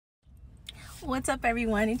What's up,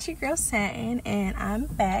 everyone? It's your girl Satin, and I'm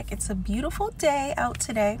back. It's a beautiful day out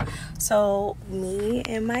today. So me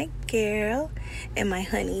and my girl and my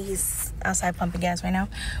honey, he's outside pumping gas right now.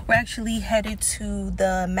 We're actually headed to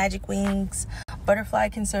the Magic Wings Butterfly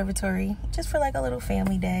Conservatory just for like a little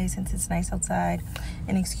family day since it's nice outside.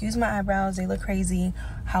 And excuse my eyebrows, they look crazy.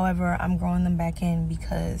 However, I'm growing them back in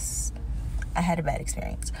because I had a bad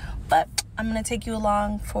experience. But I'm gonna take you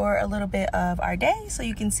along for a little bit of our day so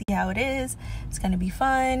you can see how it is. It's gonna be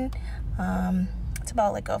fun. It's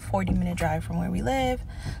about like a 40-minute drive from where we live,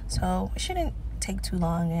 so it shouldn't take too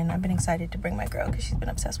long. And I've been excited to bring my girl because she's been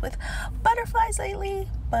obsessed with butterflies lately.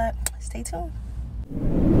 But stay tuned.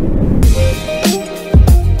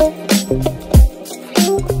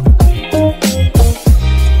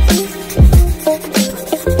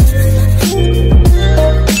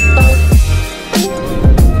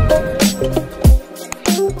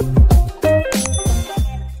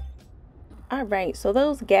 Right, so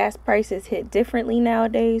those gas prices hit differently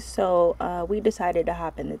nowadays, so we decided to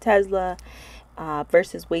hop in the Tesla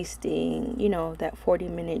versus wasting, you know, that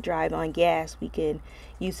 40-minute drive on gas. We could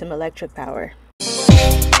use some electric power.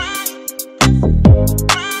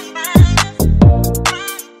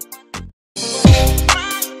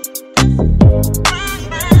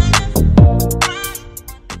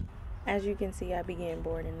 As you can see, I be getting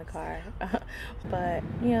bored in the car. But,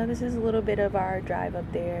 you know, this is a little bit of our drive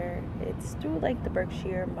up there. It's through, like, the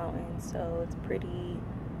Berkshire Mountains, so it's pretty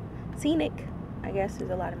scenic. I guess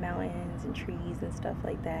there's a lot of mountains and trees and stuff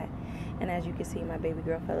like that. And as you can see, my baby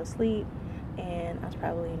girl fell asleep, and I was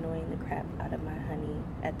probably annoying the crap out of my honey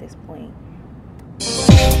at this point.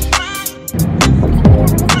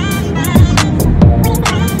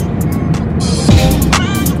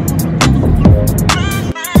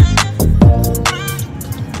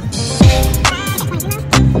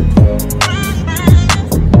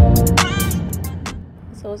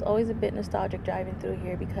 So it's always a bit nostalgic driving through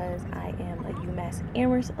here because I am a UMass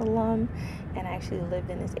Amherst alum, and I actually lived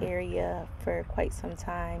in this area for quite some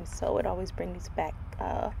time. So it always brings back,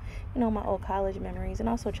 you know, my old college memories and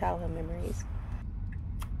also childhood memories.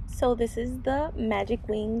 So this is the Magic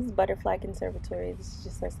Wings Butterfly Conservatory. This is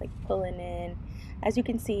just us like pulling in. As you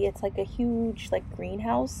can see, it's like a huge like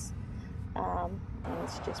greenhouse, and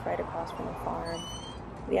it's just right across from the farm.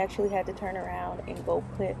 We actually had to turn around and go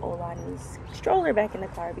put Olani's stroller back in the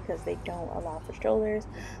car because they don't allow for strollers.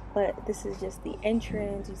 But this is just the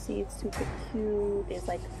entrance. You see, it's super cute. There's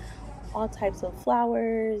like all types of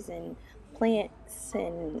flowers and plants,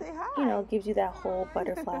 and you know, gives you that whole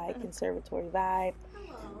butterfly conservatory vibe.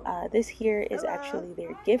 This here is actually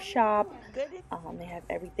their gift shop. They have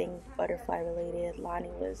everything butterfly related.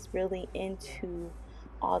 Lonnie was really into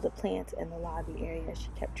all the plants in the lobby area. She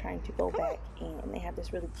kept trying to go back, and they have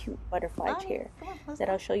this really cute butterfly chair that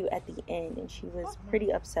I'll show you at the end, and she was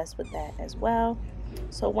pretty obsessed with that as well.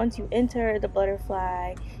 So once you enter the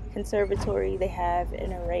butterfly conservatory, they have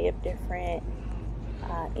an array of different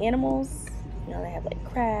animals. You know, they have like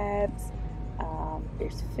crabs,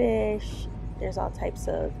 there's fish, there's all types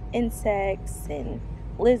of insects and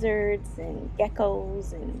lizards and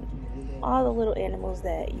geckos and all the little animals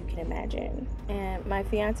that you can imagine. And my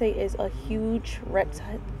fiance is a huge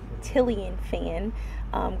reptilian fan.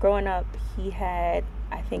 Growing up, he had,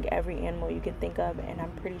 I think, every animal you can think of, and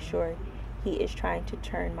I'm pretty sure he is trying to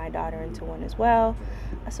turn my daughter into one as well.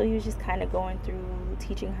 So he was just kind of going through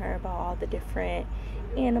teaching her about all the different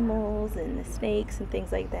animals and the snakes and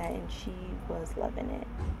things like that, and she was loving it.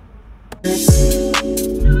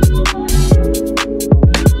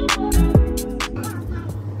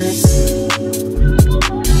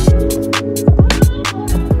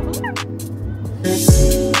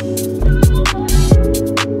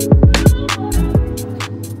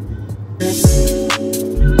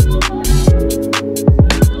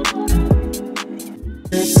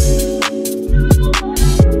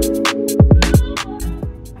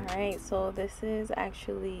 So this is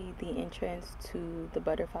actually the entrance to the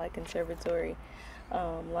Butterfly Conservatory.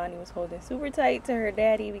 Lonnie was holding super tight to her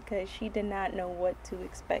daddy because she did not know what to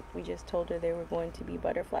expect. We just told her there were going to be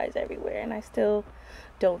butterflies everywhere, and I still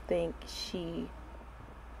don't think she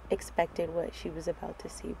expected what she was about to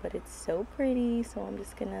see, but it's so pretty, so I'm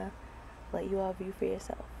just gonna let you all view for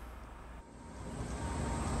yourself.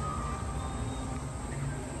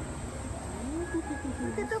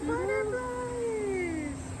 Look at the butterflies!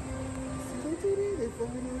 They're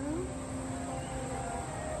flying around.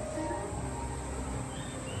 See that?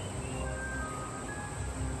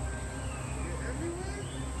 They're everywhere.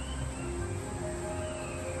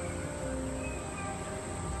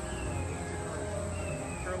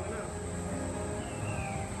 Curling up.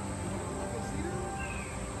 See that?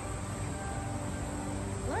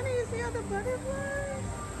 See all the butterflies?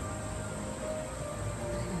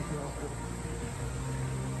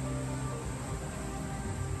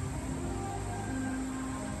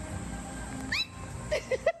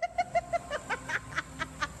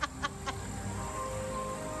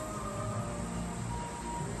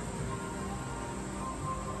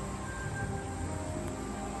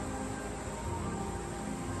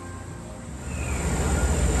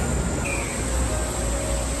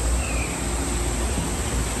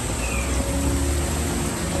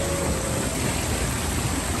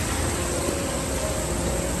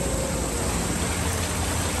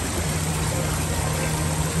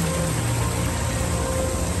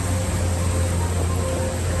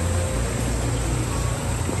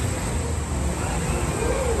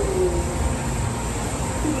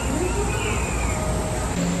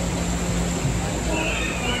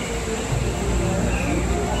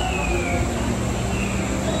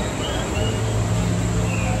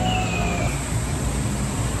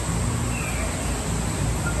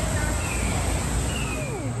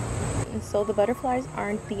 So the butterflies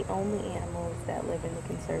aren't the only animals that live in the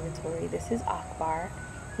conservatory. This is Akbar.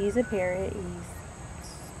 He's a parrot.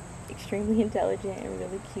 He's extremely intelligent and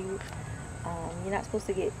really cute. You're not supposed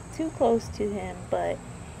to get too close to him, but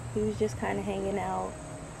he was just kind of hanging out,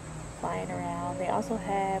 flying around. They also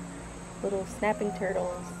have little snapping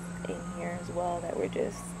turtles in here as well that were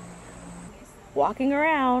just walking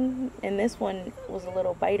around. And this one was a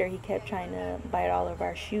little biter. He kept trying to bite all of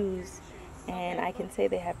our shoes, and I can say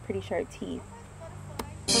they have pretty sharp teeth.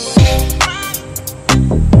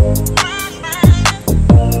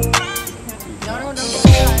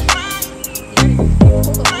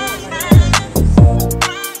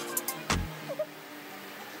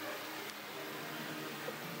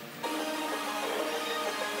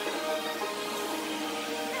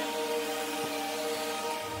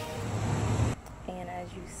 And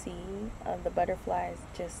as you see, the butterflies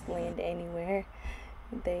just land anywhere.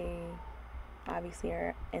 They obviously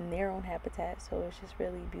are in their own habitat, so it's just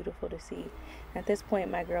really beautiful to see. At this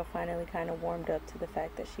point, my girl finally kind of warmed up to the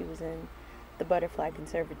fact that she was in the butterfly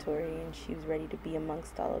conservatory and she was ready to be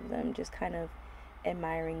amongst all of them, just kind of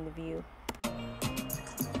admiring the view.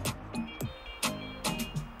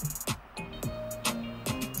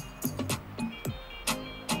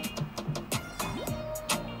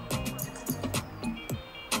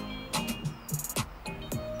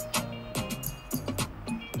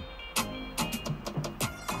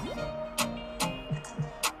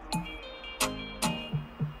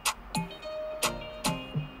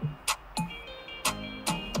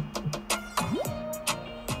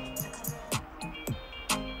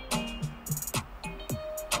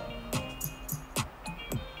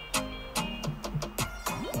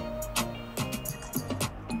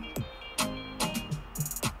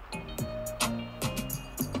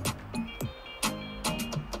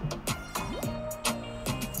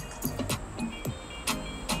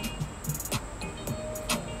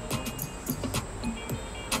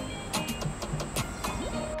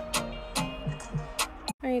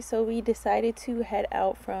 Alright, so we decided to head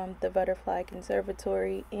out from the Butterfly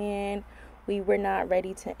Conservatory and we were not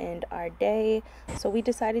ready to end our day. So we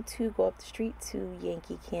decided to go up the street to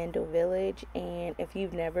Yankee Candle Village, and if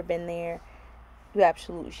you've never been there, you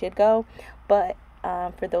absolutely should go. But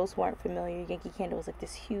for those who aren't familiar, Yankee Candle is like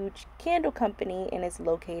this huge candle company, and it's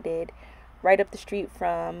located right up the street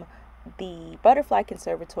from the Butterfly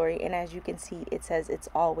Conservatory. And as you can see, it says it's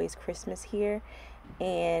always Christmas here,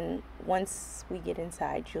 and once we get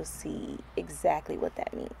inside you'll see exactly what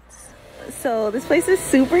that means. So this place is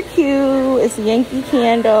super cute. It's Yankee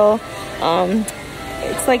Candle.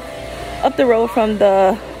 It's like up the road from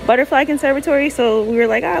the Butterfly Conservatory, so we were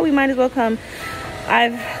like, we might as well come.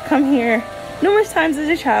 I've come here numerous times as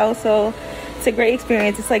a child, so it's a great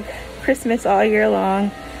experience. It's like Christmas all year long.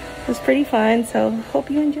 It was pretty fun, so hope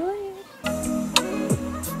you enjoy it.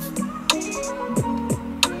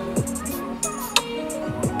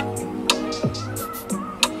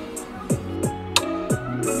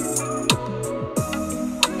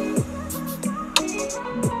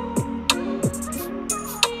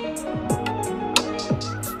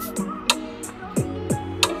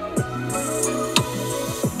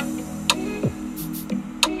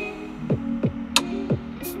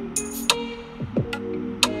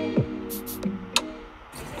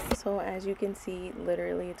 So as you can see,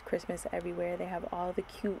 literally it's Christmas everywhere. They have all the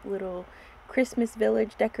cute little Christmas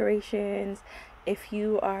village decorations. If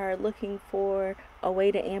you are looking for a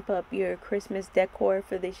way to amp up your Christmas decor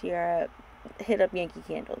for this year, hit up Yankee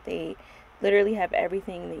Candle. They literally have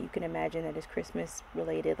everything that you can imagine that is Christmas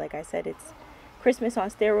related. Like I said, it's Christmas on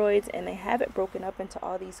steroids, and they have it broken up into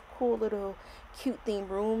all these cool little cute theme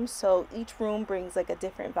rooms. So each room brings like a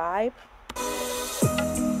different vibe.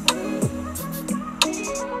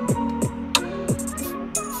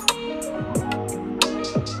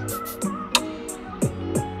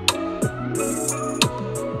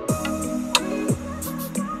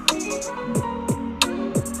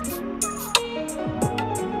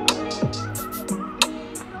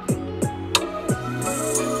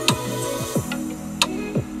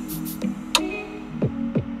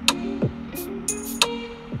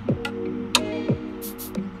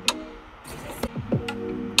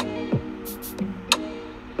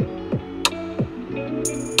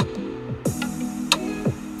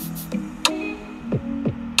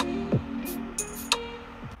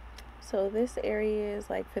 So this area is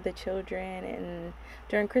like for the children, and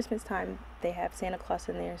during Christmas time they have Santa Claus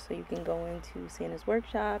in there, so you can go into Santa's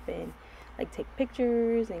workshop and like take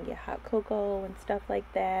pictures and get hot cocoa and stuff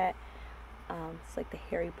like that. It's like the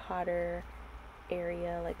Harry Potter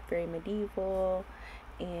area, like very medieval.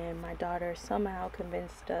 And my daughter somehow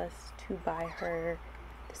convinced us to buy her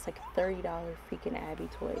this like $30 freaking Abby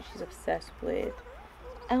toy. She's obsessed with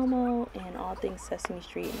Elmo and all things Sesame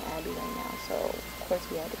Street and Abby right now, so of course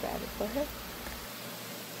we had to grab it for her.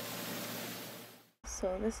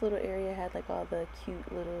 So this little area had like all the cute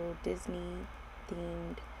little Disney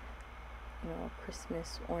themed,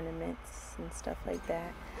 Christmas ornaments and stuff like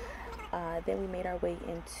that. Then we made our way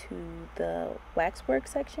into the waxwork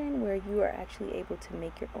section, where you are actually able to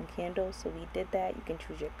make your own candles. So we did that. You can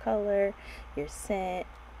choose your color, your scent.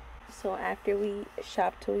 So after we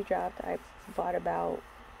shopped till we dropped, I bought about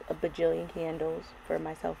a bajillion candles for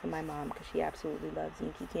myself and my mom, because she absolutely loves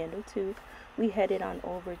Yankee Candle too. We headed on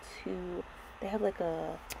over to, they have like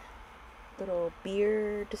a little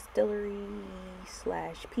beer distillery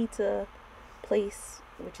slash pizza place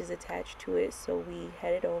which is attached to it. So we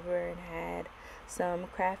headed over and had some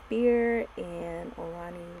craft beer, and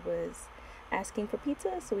Olani was asking for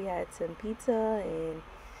pizza, so we had some pizza and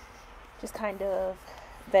just kind of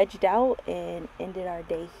vegged out and ended our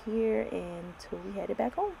day here until we headed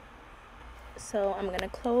back home. So I'm gonna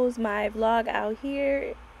close my vlog out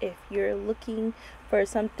here. If you're looking for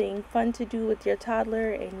something fun to do with your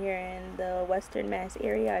toddler and you're in the Western Mass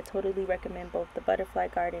area, I totally recommend both the Butterfly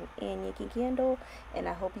Garden and Yankee Candle, and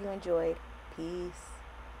I hope you enjoyed. Peace.